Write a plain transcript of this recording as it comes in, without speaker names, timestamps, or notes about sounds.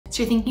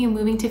So you're thinking of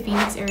moving to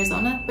Phoenix,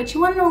 Arizona, but you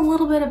want to know a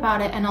little bit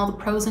about it and all the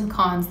pros and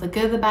cons, the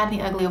good, the bad, and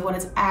the ugly of what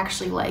it's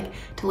actually like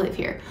to live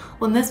here.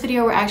 Well, in this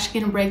video, we're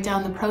actually going to break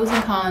down the pros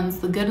and cons,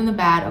 the good and the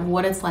bad of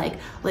what it's like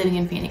living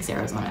in Phoenix,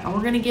 Arizona. And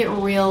we're going to get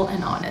real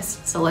and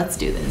honest. So let's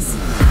do this.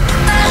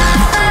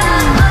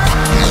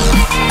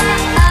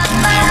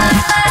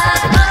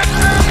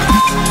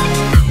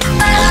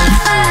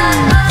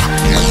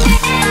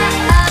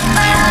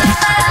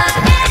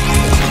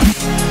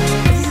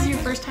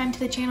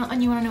 The channel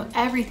and you want to know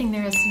everything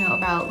there is to know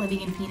about living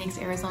in Phoenix,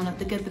 Arizona,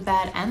 the good, the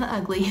bad, and the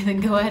ugly, then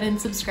go ahead and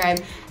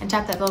subscribe and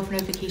tap that bell for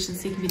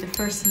notifications so you can be the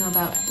first to know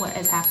about what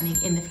is happening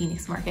in the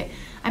Phoenix market.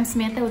 I'm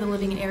Samantha with the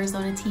Living in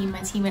Arizona team. My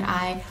team and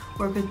I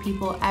work with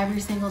people every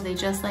single day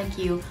just like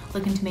you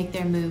looking to make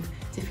their move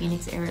to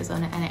Phoenix,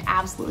 Arizona, and I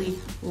absolutely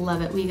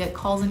love it. We get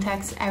calls and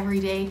texts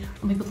every day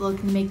from people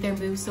looking to make their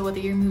move. So whether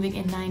you're moving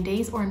in 9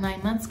 days or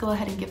 9 months, go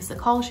ahead and give us a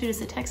call, shoot us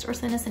a text, or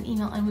send us an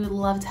email, and we would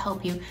love to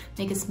help you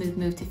make a smooth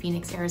move to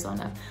Phoenix,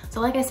 Arizona.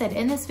 So like I said,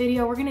 in this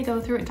video, we're gonna go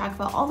through and talk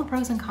about all the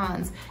pros and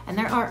cons, and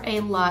there are a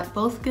lot,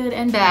 both good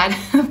and bad,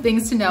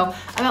 things to know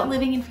about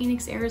living in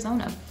Phoenix,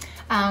 Arizona.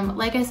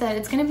 Like I said,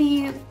 it's gonna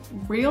be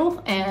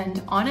real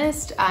and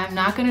honest. I'm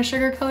not gonna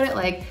sugarcoat it.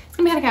 Like, it's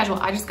gonna be kind of casual.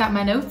 I just got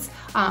my notes.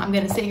 I'm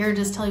gonna sit here and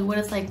just tell you what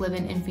it's like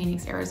living in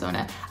Phoenix,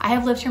 Arizona. I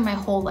have lived here my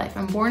whole life.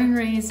 I'm born and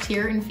raised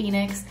here in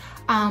Phoenix,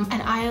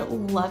 and I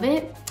love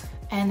it.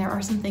 And there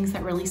are some things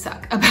that really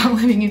suck about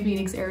living in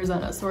Phoenix,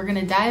 Arizona. So we're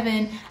gonna dive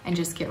in and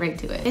just get right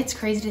to it. It's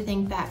crazy to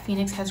think that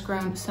Phoenix has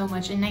grown so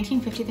much. In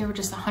 1950, there were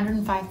just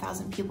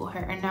 105,000 people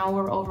here, and now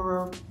we're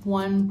over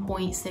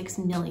 1.6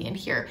 million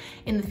here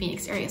in the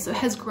Phoenix area. So it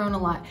has grown a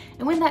lot.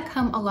 And with that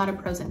come a lot of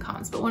pros and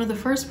cons. But one of the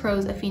first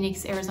pros of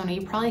Phoenix, Arizona,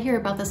 you probably hear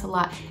about this a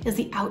lot, is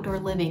the outdoor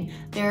living.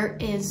 There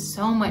is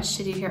so much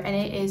to do here, and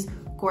it is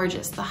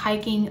gorgeous. The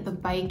hiking, the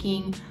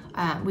biking,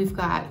 we've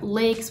got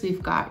lakes,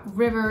 we've got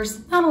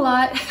rivers, not a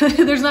lot,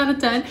 there's not a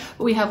ton,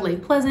 but we have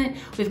Lake Pleasant,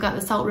 we've got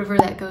the Salt River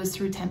that goes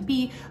through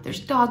Tempe,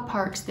 there's dog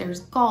parks,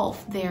 there's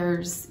golf,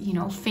 there's, you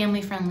know,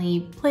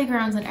 family-friendly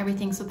playgrounds and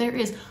everything. So there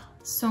is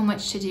so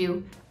much to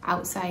do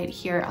outside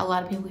here. A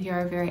lot of people here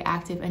are very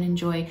active and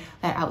enjoy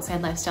that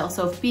outside lifestyle.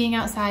 So if being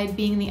outside,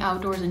 being in the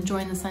outdoors,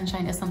 enjoying the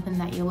sunshine is something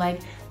that you like,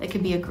 that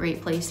could be a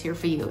great place here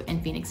for you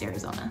in Phoenix,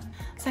 Arizona.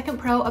 Second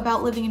pro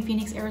about living in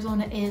Phoenix,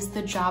 Arizona is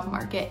the job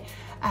market.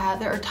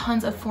 There are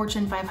tons of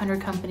Fortune 500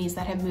 companies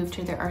that have moved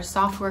here. There are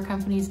software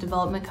companies,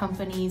 development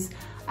companies,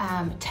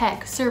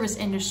 tech, service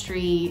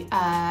industry. Did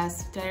I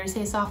already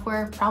say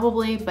software?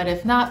 Probably, but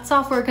if not,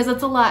 software, because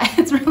it's a lot.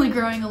 It's really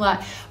growing a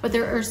lot. But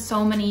there are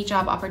so many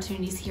job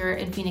opportunities here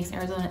in Phoenix,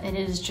 Arizona, and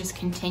it is just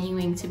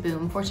continuing to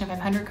boom. Fortune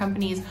 500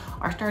 companies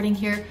are starting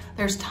here.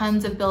 There's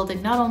tons of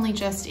building, not only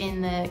just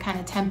in the kind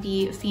of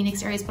Tempe,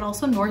 Phoenix areas, but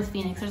also North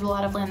Phoenix. There's a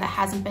lot of land that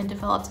hasn't been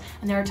developed,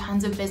 and there are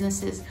tons of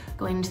businesses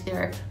going into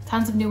there.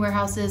 Tons of new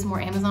warehouses,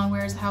 more Amazon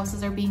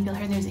warehouses are being built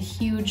here. There's a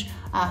huge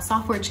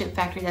software chip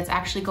factory that's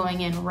actually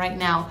going in right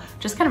now,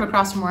 just kind of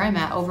across from where I'm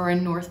at over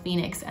in North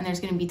Phoenix, and there's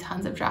gonna be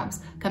tons of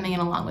jobs coming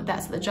in along with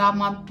that. So the job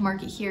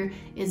market here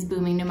is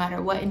booming. No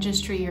matter what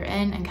industry you're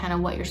in and kind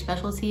of what your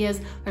specialty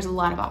is, there's a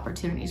lot of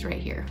opportunities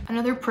right here.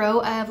 Another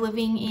pro of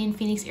living in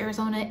Phoenix,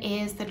 Arizona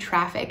is the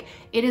traffic.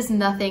 It is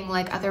nothing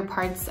like other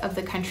parts of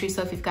the country.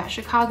 So if you've got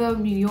Chicago,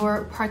 New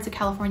York, parts of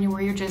California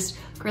where you're just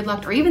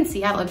gridlocked, or even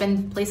Seattle, I've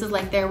been places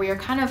like there where you're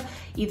kind of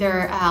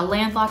either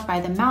landlocked by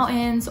the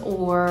mountains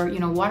or, you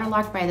know,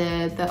 waterlocked by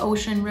the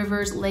ocean,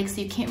 rivers, lakes,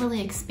 so you can't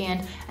really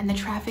expand, and the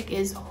traffic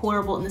is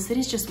horrible, and the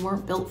cities just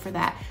weren't built for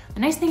that. The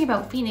nice thing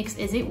about Phoenix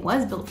is it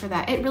was built for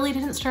that. It really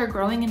didn't start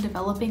growing and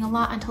developing a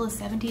lot until the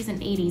 70s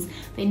and 80s.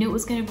 They knew it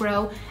was gonna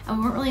grow, and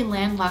we weren't really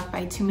landlocked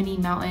by too many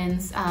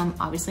mountains,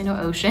 obviously no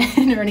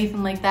ocean or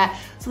anything like that,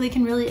 so they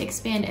can really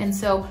expand. And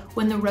so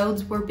when the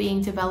roads were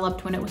being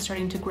developed, when it was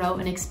starting to grow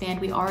and expand,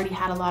 we already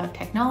had a lot of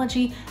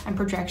technology and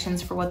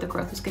projections for what the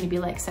growth was gonna be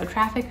like. So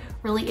traffic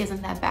really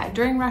isn't that bad.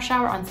 During rush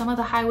hour on some of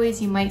the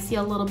highways, you might see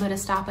a little bit of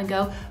stop and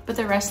go, but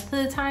the rest of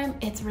the time,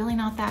 it's really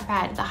not that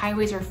bad. The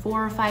highways are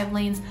 4 or 5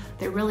 lanes.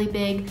 They're really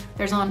big.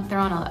 They're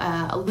on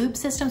a loop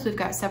system. So we've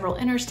got several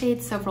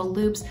interstates, several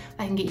loops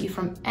that can get you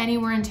from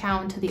anywhere in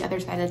town to the other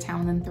side of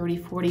town in 30,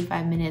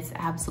 45 minutes,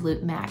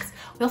 absolute max.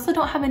 We also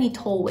don't have any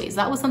tollways.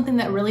 That was something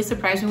that really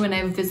surprised me when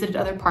I visited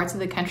other parts of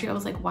the country. I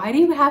was like, why do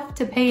you have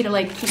to pay to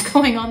like keep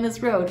going on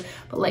this road?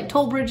 But like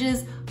toll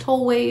bridges,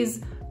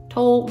 tollways,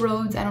 toll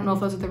roads, I don't know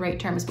if those are the right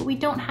terms, but we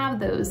don't have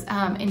those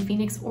in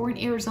Phoenix or in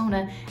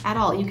Arizona at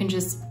all. You can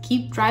just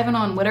keep driving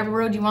on whatever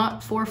road you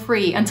want for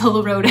free until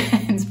the road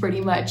ends,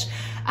 pretty much.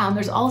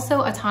 There's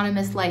also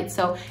autonomous lights.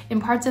 So in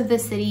parts of the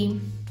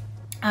city,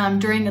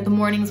 during the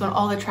mornings when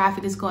all the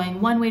traffic is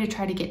going one way to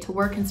try to get to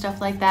work and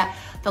stuff like that.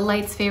 The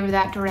lights favor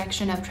that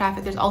direction of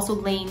traffic. There's also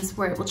lanes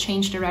where it will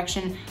change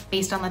direction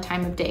based on the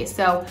time of day.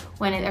 So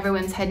when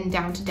everyone's heading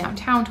down to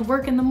downtown to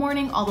work in the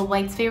morning, all the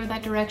lights favor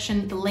that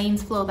direction, the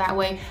lanes flow that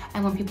way.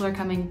 And when people are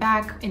coming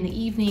back in the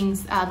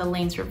evenings, the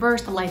lanes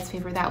reverse, the lights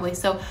favor that way.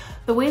 So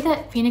the way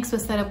that Phoenix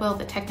was set up, well,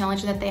 the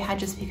technology that they had,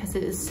 just because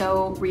it is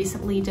so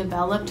recently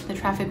developed, the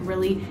traffic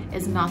really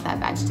is not that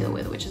bad to deal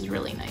with, which is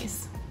really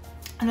nice.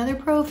 Another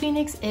pro of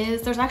Phoenix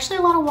is there's actually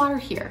a lot of water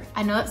here.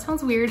 I know that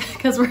sounds weird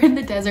because we're in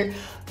the desert,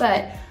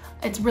 but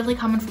it's really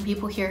common for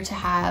people here to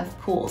have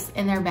pools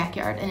in their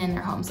backyard and in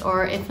their homes,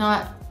 or if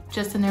not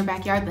just in their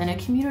backyard, then a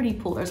community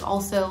pool. There's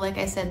also, like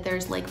I said,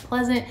 there's Lake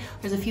Pleasant.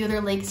 There's a few other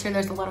lakes here.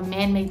 There's a lot of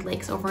man-made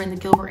lakes over in the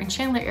Gilbert and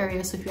Chandler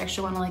area. So if you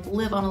actually want to like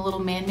live on a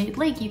little man-made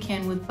lake, you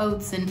can with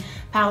boats and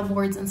paddle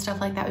boards and stuff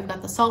like that. We've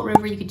got the Salt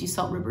River. You could do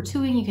salt river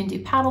tubing. You can do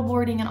paddle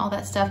boarding and all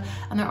that stuff.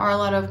 And there are a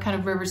lot of kind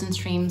of rivers and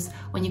streams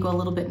when you go a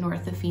little bit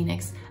north of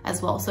Phoenix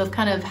as well. So if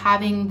kind of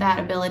having that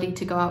ability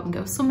to go out and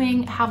go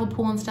swimming, have a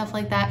pool and stuff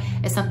like that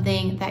is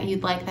something that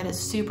you'd like, that is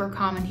super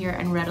common here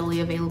and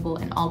readily available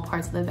in all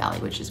parts of the valley,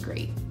 which is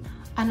great.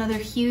 Another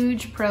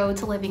huge pro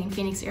to living in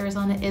Phoenix,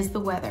 Arizona is the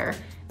weather.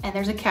 And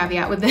there's a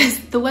caveat with this.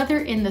 The weather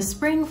in the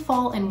spring,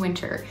 fall, and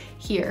winter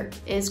here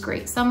is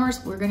great.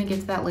 Summers, we're gonna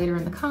get to that later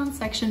in the cons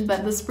section,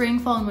 but the spring,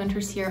 fall, and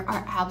winters here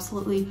are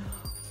absolutely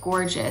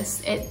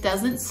gorgeous. It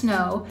doesn't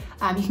snow.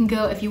 You can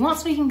go, if you want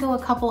snow, you can go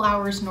a couple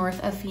hours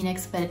north of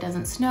Phoenix, but it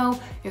doesn't snow.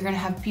 You're gonna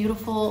have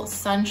beautiful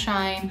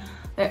sunshine.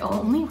 It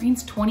only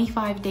rains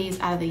 25 days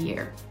out of the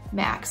year,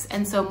 max.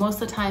 And so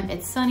most of the time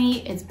it's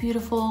sunny, it's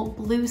beautiful,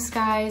 blue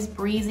skies,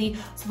 breezy.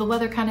 So the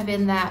weather kind of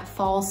in that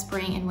fall,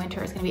 spring, and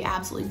winter is gonna be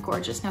absolutely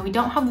gorgeous. Now we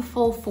don't have the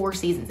full 4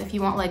 seasons. If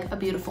you want like a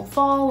beautiful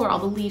fall where all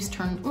the leaves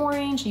turn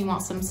orange and you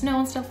want some snow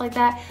and stuff like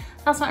that,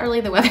 that's not really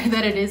the weather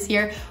that it is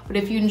here. But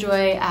if you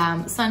enjoy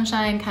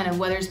sunshine, kind of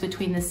weathers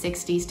between the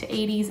 60s to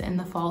 80s in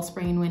the fall,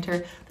 spring, and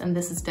winter, then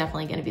this is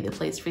definitely gonna be the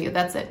place for you.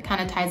 That's it,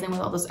 kind of ties in with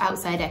all those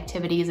outside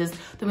activities. Is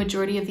the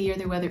majority of the year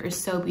the weather is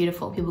so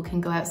beautiful. People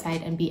can go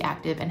outside and be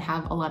active and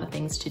have a lot of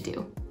things to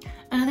do.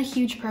 Another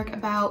huge perk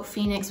about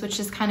Phoenix, which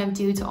is kind of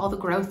due to all the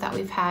growth that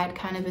we've had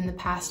kind of in the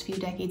past few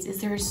decades, is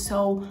there's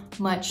so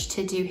much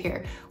to do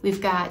here.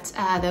 We've got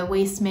the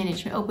Waste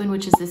Management Open,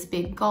 which is this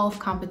big golf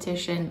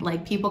competition.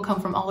 Like people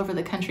come from all over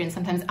the country and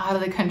sometimes out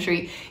of the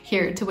country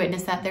here to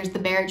witness that. There's the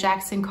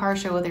Barrett-Jackson Car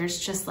Show, where there's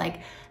just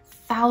like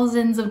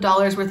thousands of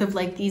dollars worth of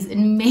like these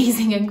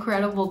amazing,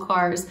 incredible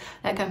cars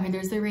that come here.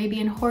 There's the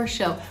Arabian Horse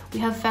Show. We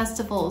have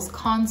festivals,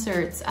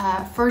 concerts,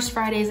 First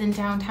Fridays in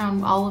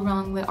downtown, all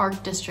around the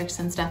art districts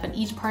and stuff. In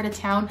each part of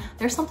town,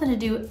 there's something to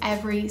do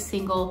every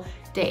single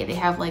day. They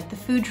have like the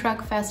food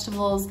truck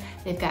festivals,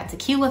 they've got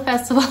tequila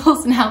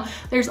festivals. Now,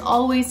 there's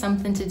always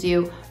something to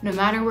do, no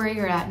matter where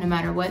you're at, no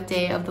matter what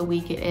day of the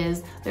week it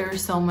is.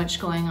 There's so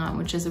much going on,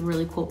 which is a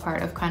really cool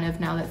part of kind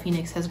of now that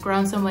Phoenix has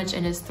grown so much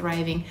and is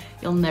thriving,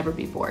 you'll never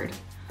be bored.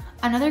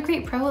 Another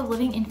great pro of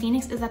living in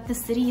Phoenix is that the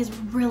city is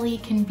really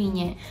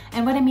convenient.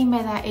 And what I mean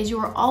by that is you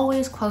are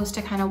always close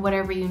to kind of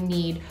whatever you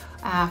need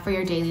for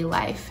your daily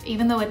life.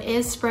 Even though it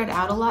is spread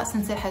out a lot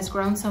since it has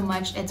grown so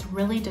much, it's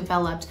really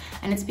developed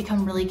and it's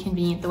become really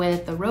convenient. The way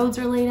that the roads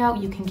are laid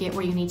out, you can get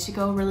where you need to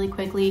go really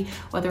quickly,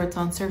 whether it's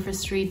on surface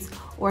streets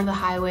or the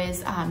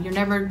highways. You're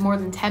never more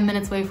than 10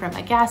 minutes away from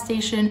a gas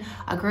station,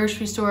 a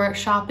grocery store,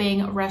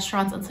 shopping,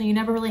 restaurants, and so you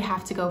never really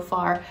have to go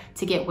far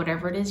to get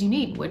whatever it is you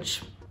need,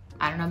 which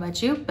I don't know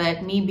about you,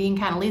 but me being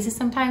kind of lazy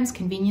sometimes,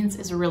 convenience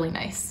is really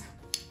nice.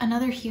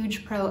 Another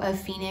huge pro of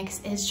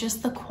Phoenix is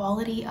just the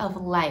quality of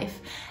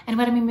life. And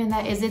what I mean by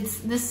that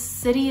is this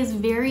city is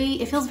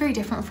it feels very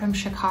different from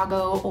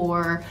Chicago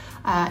or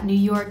New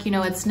York. You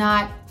know, it's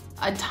not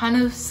a ton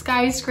of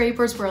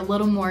skyscrapers. We're a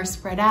little more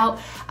spread out.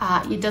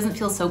 It doesn't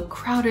feel so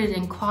crowded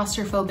and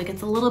claustrophobic.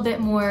 It's a little bit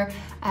more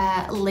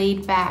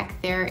laid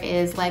back. There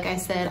is, like I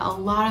said, a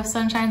lot of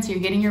sunshine, so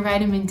you're getting your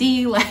vitamin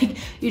D, like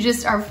you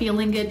just are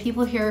feeling good.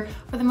 People here,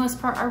 for the most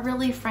part, are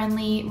really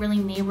friendly, really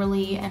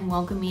neighborly and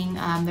welcoming.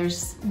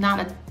 There's not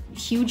a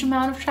huge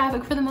amount of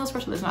traffic for the most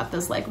part, so there's not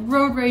this like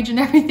road rage and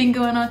everything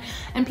going on.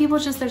 And people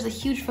just, there's a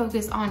huge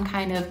focus on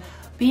kind of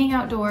being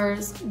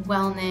outdoors,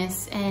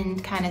 wellness,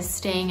 and kind of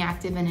staying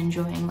active and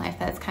enjoying life.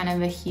 That's kind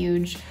of a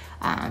huge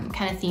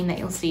kind of theme that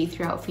you'll see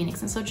throughout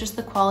Phoenix. And so just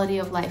the quality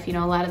of life, you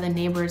know, a lot of the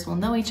neighbors will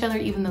know each other,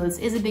 even though this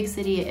is a big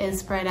city, it is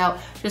spread out,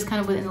 just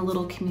kind of within the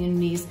little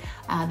communities,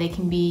 they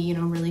can be, you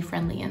know, really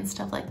friendly and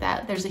stuff like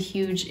that. There's a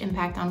huge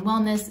impact on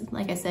wellness,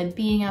 like I said,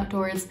 being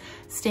outdoors,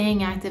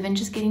 staying active, and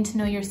just getting to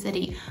know your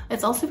city.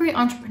 It's also very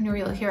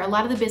entrepreneurial here. A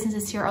lot of the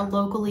businesses here are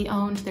locally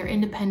owned, they're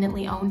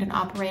independently owned and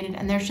operated,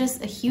 and there's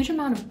just a huge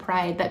amount of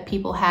pride that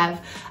people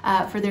have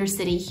for their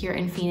city here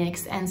in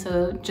Phoenix. And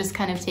so just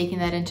kind of taking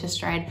that into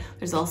stride,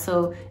 there's also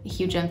a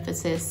huge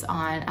emphasis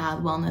on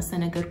wellness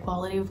and a good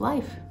quality of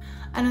life.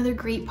 Another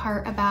great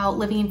part about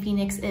living in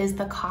Phoenix is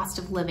the cost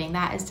of living.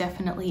 That is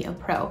definitely a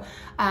pro.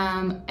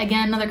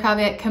 Again, another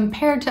caveat,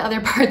 compared to other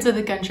parts of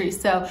the country.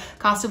 So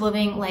cost of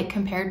living, like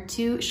compared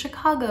to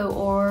Chicago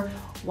or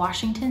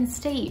Washington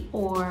State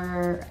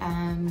or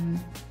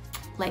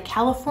like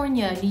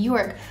California, New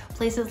York,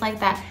 places like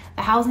that.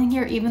 The housing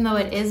here, even though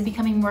it is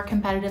becoming more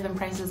competitive and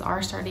prices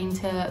are starting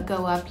to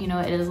go up, you know,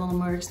 it is a little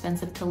more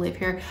expensive to live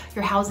here.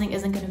 Your housing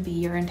isn't going to be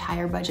your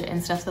entire budget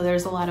and stuff, so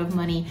there's a lot of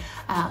money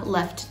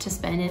left to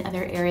spend in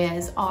other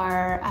areas.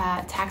 Our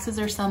taxes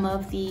are some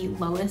of the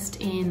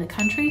lowest in the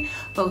country,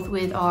 both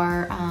with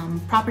our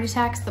property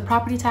tax. The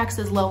property tax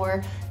is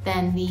lower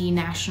than the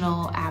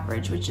national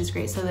average, which is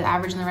great. So the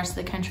average in the rest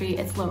of the country,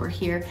 it's lower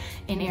here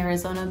in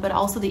Arizona, but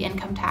also the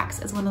income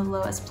tax is one of the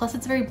lowest. Plus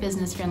it's very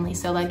business friendly.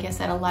 So like I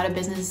said, a lot of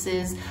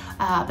businesses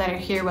that are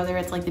here, whether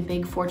it's like the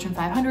big Fortune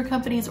 500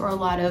 companies or a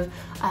lot of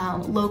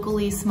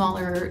locally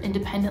smaller,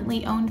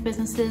 independently owned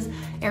businesses,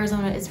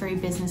 Arizona is very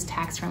business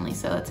tax friendly.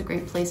 So it's a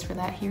great place for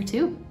that here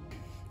too.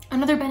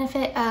 Another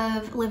benefit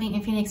of living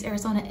in Phoenix,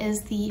 Arizona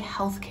is the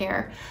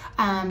healthcare.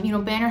 You know,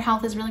 Banner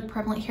Health is really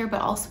prevalent here,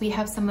 but also we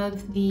have some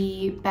of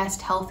the best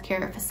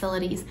healthcare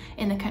facilities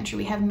in the country.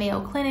 We have Mayo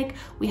Clinic,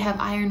 we have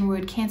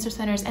Ironwood Cancer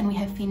Centers, and we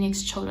have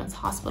Phoenix Children's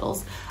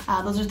Hospitals.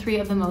 Those are three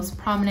of the most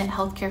prominent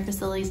healthcare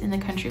facilities in the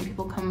country.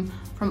 People come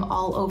from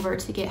all over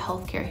to get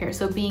healthcare here.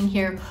 So being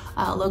here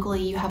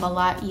locally, you have a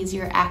lot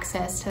easier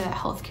access to that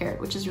healthcare,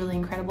 which is really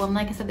incredible. And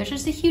like I said, there's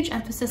just a huge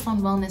emphasis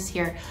on wellness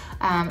here.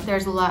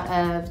 There's a lot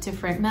of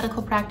different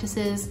medical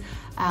practices,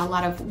 a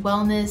lot of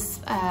wellness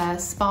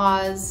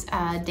spas,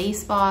 day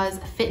spas,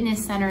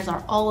 fitness centers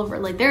are all over.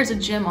 Like there's a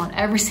gym on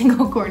every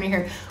single corner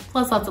here,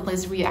 plus lots of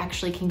places where you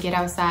actually can get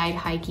outside,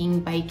 hiking,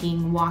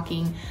 biking,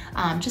 walking,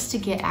 just to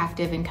get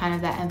active, and kind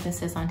of that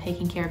emphasis on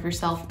taking care of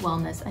yourself,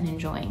 wellness, and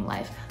enjoying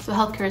life. So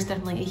healthcare is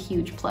definitely a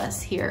huge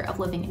plus here of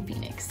living in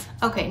Phoenix.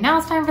 Okay, now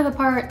it's time for the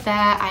part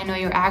that I know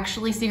you're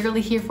actually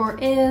secretly here for,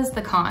 is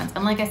the cons.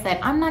 And like I said,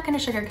 I'm not gonna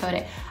sugarcoat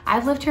it.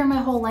 I've lived here my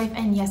whole life,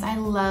 and yes, I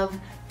love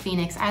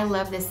Phoenix. I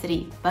love this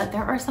city, but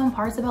there are some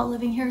parts about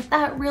living here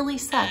that really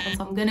suck. And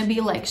so I'm gonna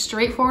be like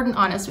straightforward and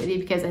honest with you,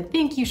 because I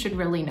think you should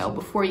really know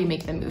before you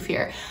make the move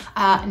here.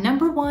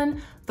 Number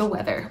one, the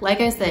weather.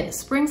 Like I said,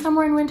 spring,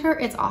 summer, and winter,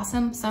 it's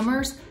awesome.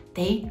 Summers,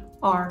 they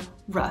are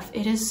rough.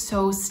 It is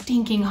so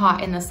stinking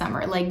hot in the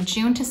summer. Like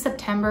June to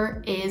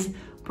September is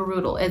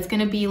brutal. It's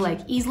gonna be like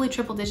easily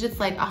triple digits,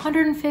 like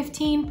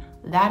 115.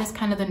 That is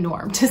kind of the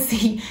norm to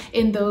see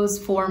in those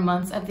 4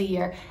 months of the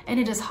year. And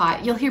it is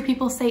hot. You'll hear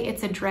people say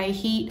it's a dry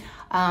heat.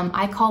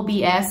 I call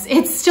BS.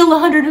 It's still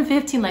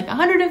 115. Like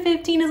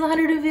 115 is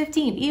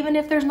 115. Even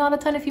if there's not a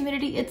ton of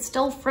humidity, it's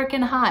still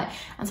freaking hot.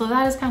 And so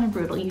that is kind of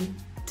brutal. You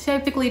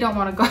typically don't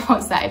want to go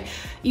outside.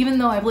 Even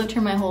though I've lived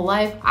here my whole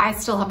life, I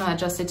still have not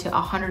adjusted to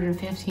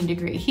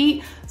 115-degree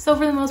heat. So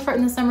for the most part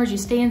in the summers, you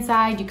stay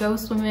inside, you go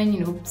swimming, you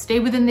know, stay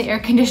within the air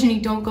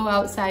conditioning, don't go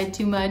outside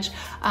too much.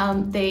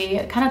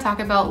 They kind of talk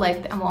about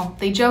like, well,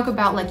 they joke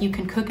about like you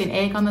can cook an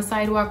egg on the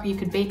sidewalk or you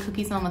could bake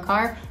cookies on the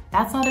car.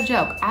 That's not a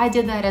joke. I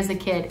did that as a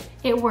kid.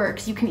 It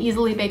works. You can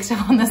easily bake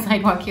stuff on the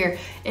sidewalk here.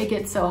 It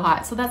gets so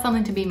hot. So that's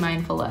something to be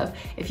mindful of.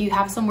 If you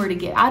have somewhere to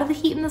get out of the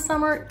heat in the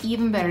summer,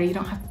 even better. You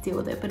don't have to deal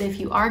with it. But if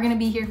you are gonna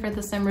be here for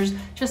the summers,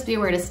 just be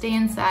aware to stay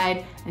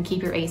inside and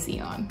keep your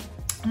AC on.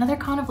 Another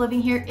con of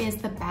living here is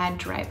the bad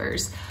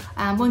drivers.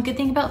 One good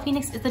thing about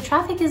Phoenix is the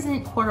traffic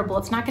isn't horrible.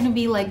 It's not gonna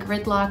be like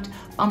gridlocked,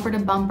 bumper to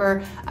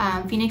bumper.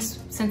 Phoenix,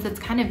 since it's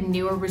kind of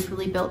newer, was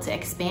really built to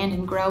expand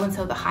and grow. And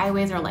so the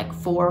highways are like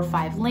 4 or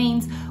 5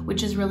 lanes,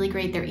 which is really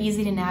great. They're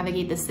easy to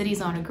navigate. The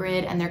city's on a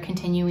grid and they're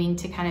continuing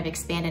to kind of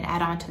expand and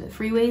add on to the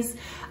freeways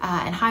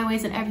and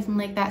highways and everything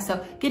like that.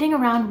 So getting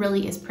around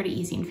really is pretty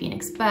easy in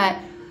Phoenix. But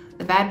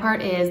the bad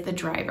part is the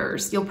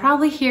drivers. You'll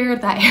probably hear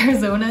that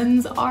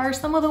Arizonans are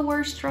some of the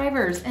worst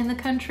drivers in the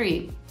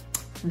country.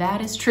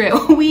 That is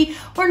true.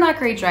 We're not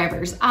great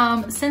drivers.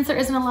 Since there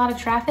isn't a lot of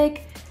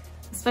traffic,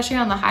 especially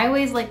on the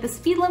highways, like the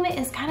speed limit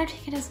is kind of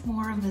taken as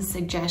more of a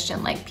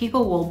suggestion. Like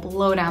people will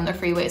blow down the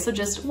freeway. So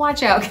just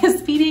watch out, because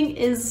speeding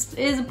is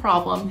a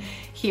problem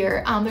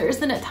here. There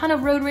isn't a ton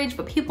of road rage,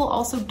 but people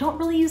also don't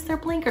really use their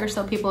blinkers.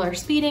 So people are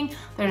speeding,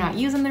 they're not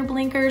using their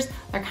blinkers.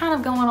 They're kind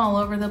of going all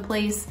over the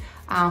place.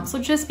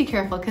 So just be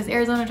careful, because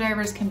Arizona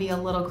drivers can be a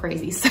little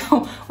crazy.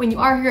 So when you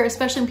are here,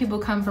 especially when people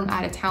come from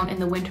out of town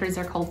in the winters,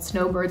 they're called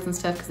snowbirds and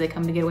stuff because they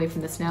come to get away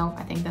from the snow.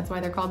 I think that's why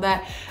they're called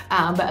that.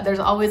 But there's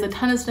always a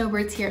ton of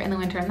snowbirds here in the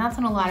winter, and that's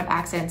when a lot of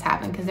accidents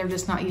happen because they're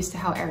just not used to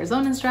how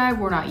Arizonans drive.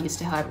 We're not used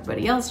to how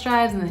everybody else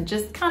drives, and it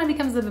just kind of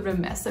becomes a bit of a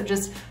mess. So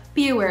just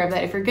be aware of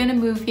that. If you're gonna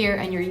move here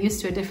and you're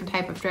used to a different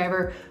type of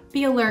driver,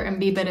 be alert and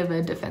be a bit of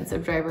a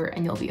defensive driver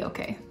and you'll be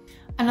okay.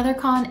 Another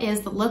con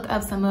is the look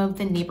of some of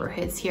the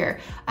neighborhoods here.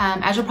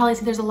 As you'll probably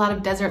see, there's a lot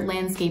of desert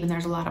landscape and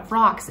there's a lot of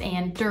rocks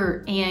and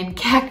dirt and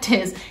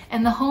cactus,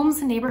 and the homes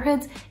and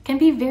neighborhoods can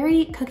be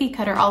very cookie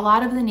cutter. A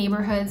lot of the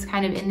neighborhoods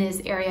kind of in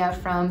this area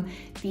from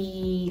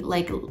the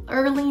like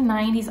early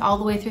 90s all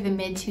the way through the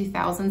mid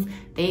 2000s,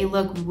 they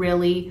look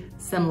really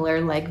similar,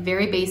 like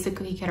very basic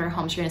cookie cutter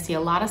homes. You're gonna see a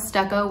lot of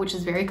stucco, which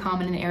is very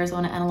common in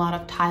Arizona, and a lot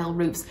of tile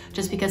roofs,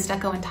 just because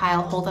stucco and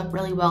tile hold up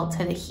really well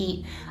to the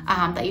heat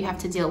that you have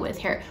to deal with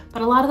here.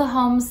 But a lot of the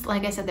homes,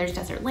 like I said, there's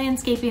desert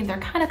landscaping, they're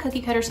kind of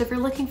cookie cutter. So if you're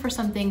looking for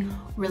something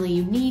really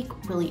unique,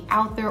 really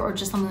out there, or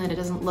just something that it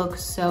doesn't look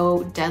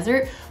so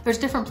desert, there's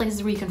different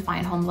places where you can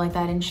find homes like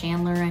that in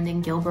Chandler and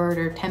in Gilbert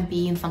or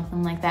Tempe and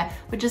something like that.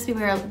 But just be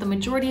aware, the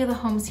majority of the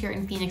homes here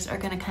in Phoenix are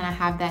gonna kind of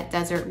have that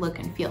desert look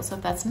and feel. So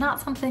if that's not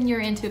something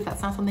you're into, if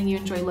that's not something you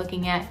enjoy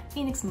looking at,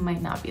 Phoenix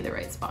might not be the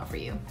right spot for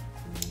you.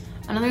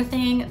 Another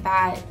thing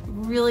that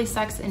really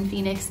sucks in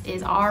Phoenix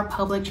is our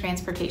public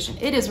transportation.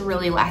 It is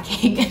really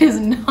lacking. It is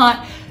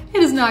not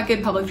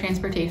good public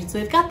transportation. So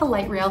we've got the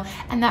light rail,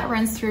 and that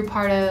runs through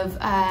part of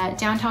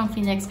downtown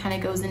Phoenix, kind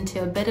of goes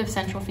into a bit of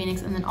central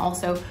Phoenix, and then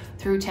also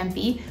through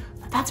Tempe.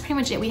 That's pretty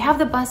much it. We have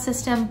the bus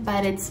system,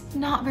 but it's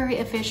not very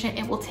efficient.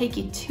 It will take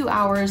you 2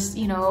 hours,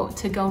 you know,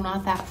 to go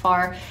not that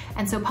far.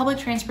 And so public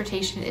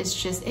transportation is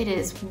just, it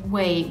is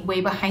way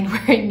behind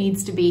where it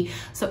needs to be.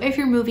 So if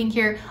you're moving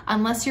here,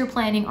 unless you're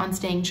planning on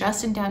staying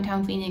just in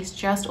downtown Phoenix,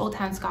 just Old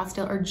Town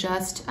Scottsdale, or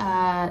just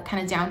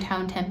kind of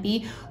downtown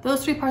Tempe,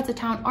 those 3 parts of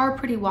town are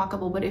pretty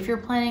walkable. But if you're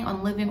planning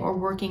on living or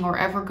working or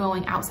ever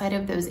going outside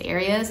of those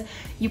areas,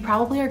 you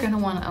probably are gonna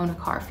wanna own a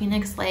car.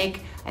 Phoenix,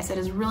 like I said,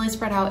 is really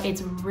spread out.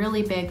 It's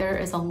really big.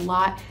 There is a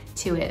lot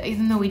to it.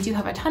 Even though we do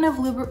have a ton of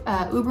Uber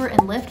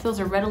and Lyft, those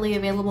are readily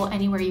available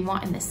anywhere you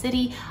want in the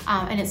city,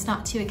 and it's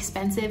not too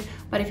expensive.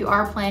 But if you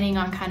are planning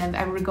on kind of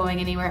ever going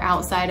anywhere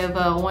outside of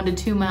a 1 to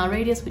 2 mile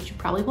radius, which you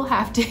probably will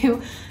have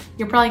to,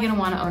 you're probably gonna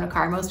wanna own a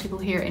car. Most people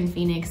here in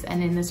Phoenix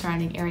and in the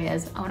surrounding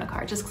areas own a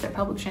car, just because their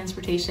public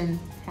transportation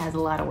has a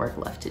lot of work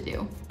left to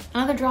do.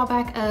 Another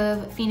drawback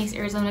of Phoenix,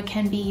 Arizona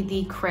can be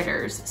the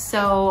critters.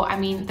 So, I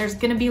mean, there's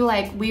gonna be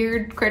like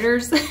weird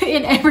critters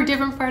in every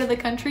different part of the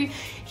country.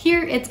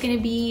 Here, it's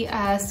gonna be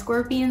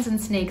scorpions and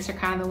snakes are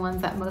kind of the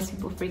ones that most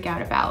people freak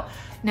out about.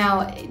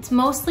 Now, it's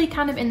mostly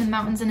kind of in the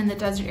mountains and in the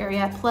desert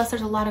area, plus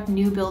there's a lot of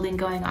new building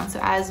going on. So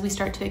as we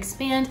start to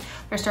expand,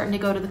 they're starting to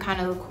go to the kind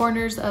of the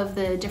corners of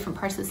the different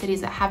parts of the cities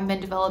that haven't been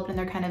developed, and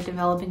they're kind of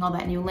developing all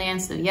that new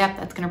land. So yep,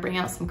 that's gonna bring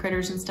out some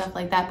critters and stuff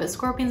like that. But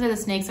scorpions or the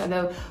snakes are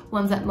the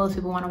ones that most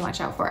people wanna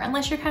watch out for,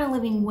 unless you're kind of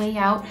living way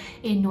out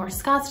in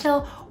North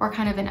Scottsdale or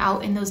kind of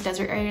out in those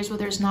desert areas where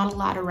there's not a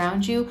lot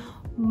around you.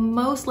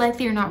 Most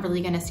likely you're not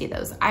really gonna see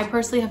those. I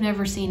personally have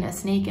never seen a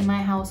snake in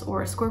my house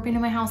or a scorpion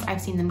in my house. I've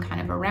seen them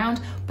kind of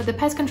around, but the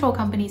pest control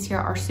companies here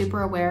are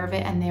super aware of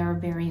it, and they are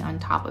very on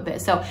top of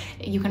it. So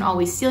you can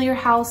always seal your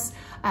house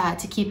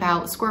to keep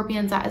out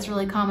scorpions. That is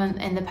really common.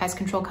 And the pest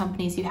control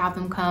companies, you have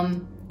them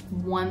come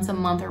once a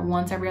month or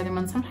once every other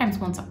month, sometimes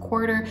once a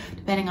quarter,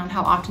 depending on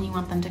how often you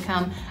want them to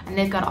come. And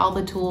they've got all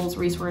the tools,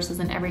 resources,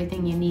 and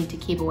everything you need to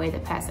keep away the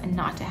pests and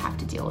not to have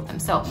to deal with them.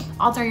 So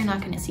odds are you're not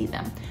gonna see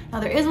them. Now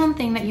there is one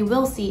thing that you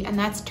will see, and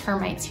that's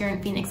termites here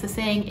in Phoenix. The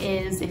saying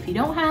is, if you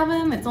don't have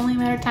them, it's only a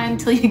matter of time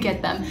till you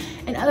get them.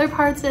 In other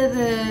parts of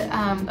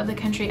the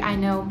country, I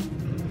know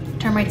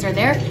termites are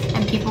there,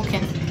 and people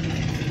can,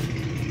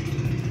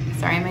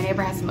 sorry, my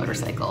neighbor has a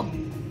motorcycle.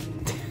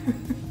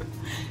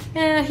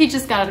 Yeah, he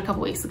just got it a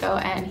couple weeks ago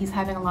and he's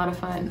having a lot of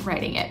fun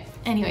riding it.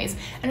 Anyways,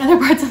 in other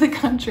parts of the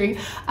country,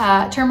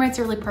 termites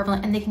are really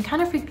prevalent, and they can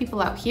kind of freak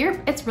people out.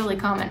 Here, it's really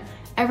common.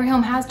 Every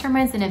home has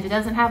termites, and if it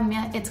doesn't have them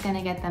yet, it's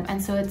gonna get them.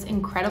 And so it's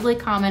incredibly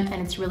common,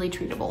 and it's really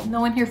treatable. No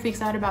one here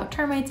freaks out about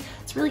termites.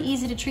 It's really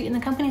easy to treat, and the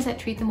companies that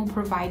treat them will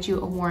provide you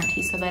a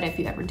warranty so that if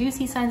you ever do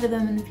see signs of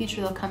them in the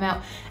future, they'll come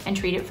out and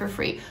treat it for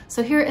free.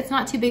 So here, it's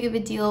not too big of a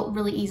deal,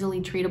 really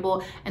easily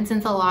treatable. And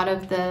since a lot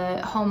of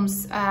the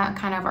homes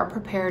kind of are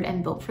prepared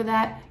and built for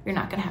that, you're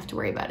not gonna have to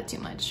worry about it too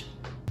much.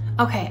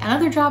 Okay,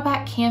 another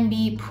drawback can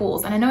be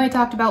pools. And I know I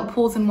talked about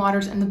pools and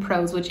waters and the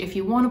pros, which if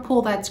you want a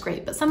pool, that's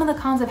great. But some of the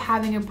cons of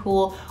having a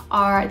pool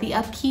are the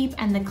upkeep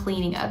and the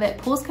cleaning of it.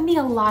 Pools can be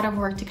a lot of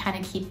work to kind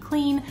of keep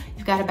clean.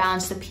 You've got to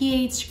balance the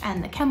pH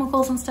and the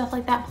chemicals and stuff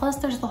like that. Plus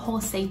there's the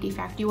whole safety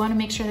factor. You want to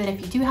make sure that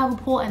if you do have a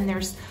pool and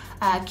there's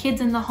kids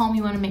in the home,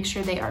 you want to make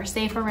sure they are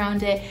safe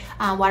around it.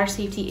 Water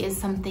safety is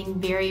something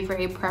very,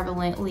 very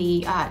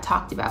prevalently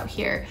talked about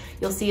here.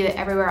 You'll see it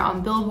everywhere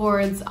on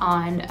billboards,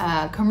 on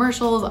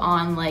commercials,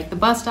 on like the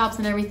bus stops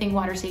and everything.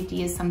 Water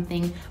safety is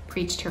something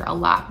preached here a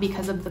lot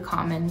because of the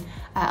common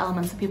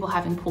elements of people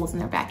having pools in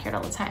their backyard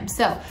all the time.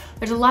 So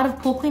there's a lot of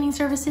pool cleaning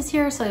services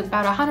here. So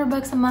about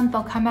 $100 a month,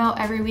 they'll come out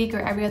every week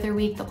or every other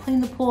week. They'll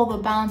clean the pool,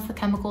 they'll balance the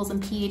chemicals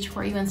and pH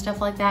for you and stuff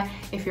like that.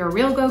 If you're a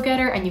real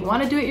go-getter and you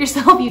want to do it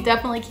yourself, you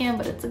definitely can,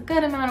 but it's a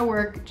good amount of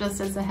work,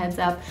 just as a heads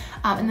up.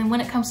 And then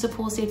when it comes to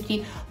pool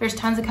safety, there's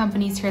tons of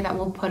companies here that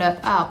will put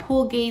up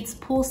pool gates,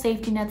 pool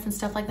safety nets and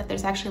stuff like that.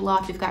 There's actually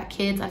law if you've got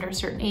kids under a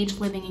certain age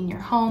living in your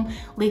home,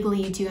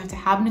 legally you do have to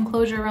have an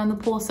enclosure around the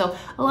pool. So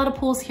a lot of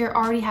pools here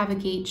already have a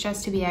gate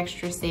just to be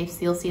extra safe.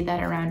 So you'll see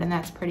that around, and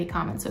that's pretty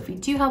common. So if you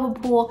do have a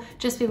pool,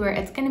 just be aware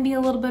it's gonna be a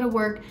little bit of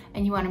work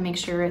and you wanna make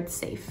sure it's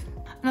safe.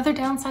 Another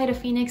downside of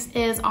Phoenix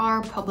is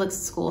our public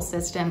school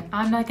system.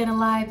 I'm not gonna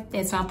lie,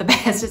 it's not the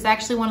best. It's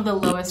actually one of the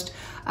lowest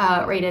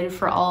rated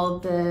for all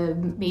of the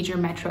major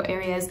metro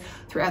areas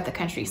throughout the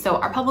country. So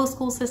our public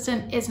school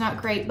system is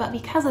not great, but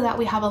because of that,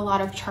 we have a lot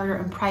of charter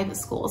and private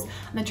schools.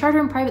 And the charter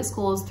and private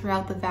schools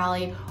throughout the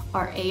valley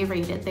are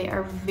A-rated. They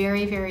are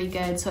very, very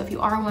good. So if you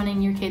are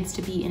wanting your kids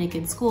to be in a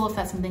good school, if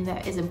that's something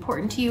that is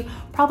important to you,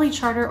 probably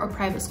charter or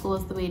private school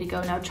is the way to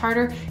go. Now,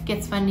 charter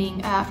gets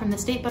funding from the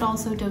state, but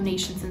also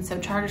donations. And so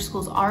charter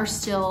schools are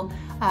still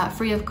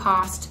free of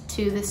cost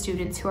to the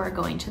students who are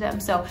going to them.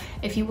 So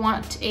if you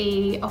want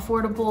a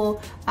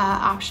affordable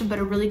option, but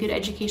a really good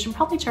education,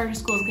 probably charter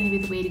school is going to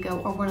be the way to go,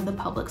 or one of the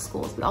public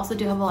schools. We also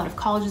do have a lot of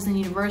colleges and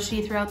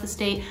universities throughout the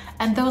state,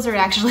 and those are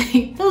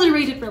actually, those are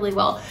rated really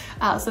well.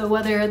 So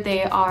whether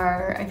they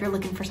are, if you're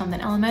looking for something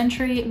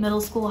elementary,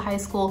 middle school, high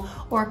school,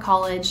 or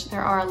college,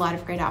 there are a lot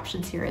of great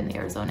options here in the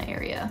Arizona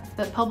area.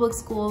 But public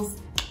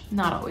schools,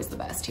 not always the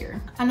best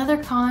here.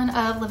 Another con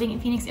of living in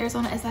Phoenix,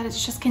 Arizona is that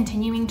it's just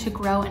continuing to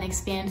grow and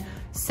expand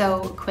so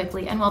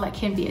quickly. And while that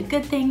can be a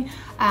good thing,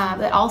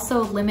 that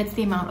also limits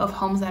the amount of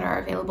homes that are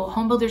available.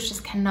 Home builders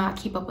just cannot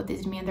keep up with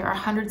this demand. There are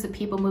hundreds of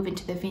people moving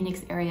to the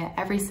Phoenix area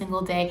every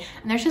single day,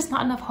 and there's just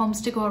not enough homes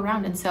to go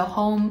around. And so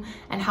home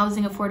and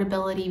housing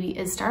affordability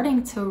is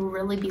starting to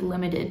really be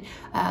limited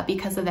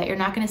because of that. You're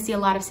not gonna see a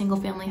lot of single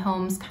family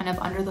homes kind of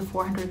under the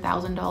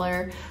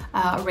 $400,000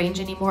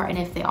 range anymore. And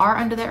if they are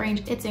under that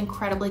range, it's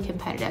incredibly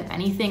competitive.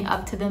 Anything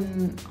up to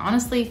them,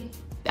 honestly,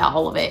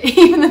 all of it,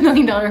 even the $1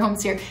 million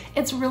homes here,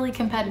 it's really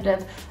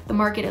competitive. The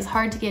market is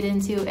hard to get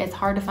into, it's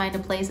hard to find a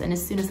place, and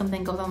as soon as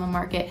something goes on the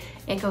market,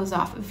 it goes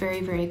off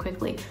very, very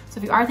quickly. So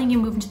if you are thinking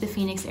of moving to the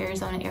Phoenix,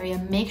 Arizona area,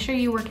 make sure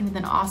you're working with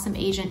an awesome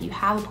agent, you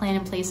have a plan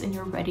in place, and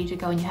you're ready to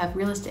go, and you have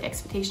realistic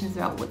expectations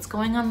about what's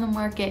going on in the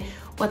market,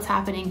 what's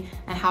happening,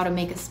 and how to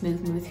make a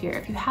smooth move here.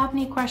 If you have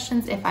any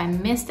questions, if I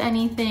missed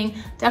anything,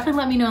 definitely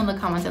let me know in the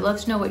comments. I'd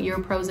love to know what your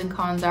pros and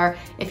cons are.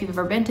 If you've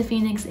ever been to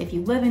Phoenix, if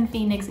you live in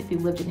Phoenix, if you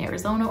lived in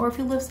Arizona, or if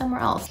you live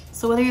somewhere else.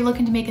 So whether you're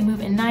looking to make a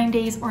move in 9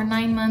 days or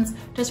 9 months,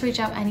 just reach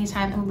out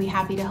anytime and we'll be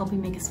happy to help you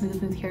make a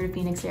smooth move here to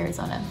Phoenix,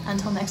 Arizona.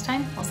 Until next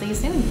time, I'll see you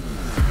soon.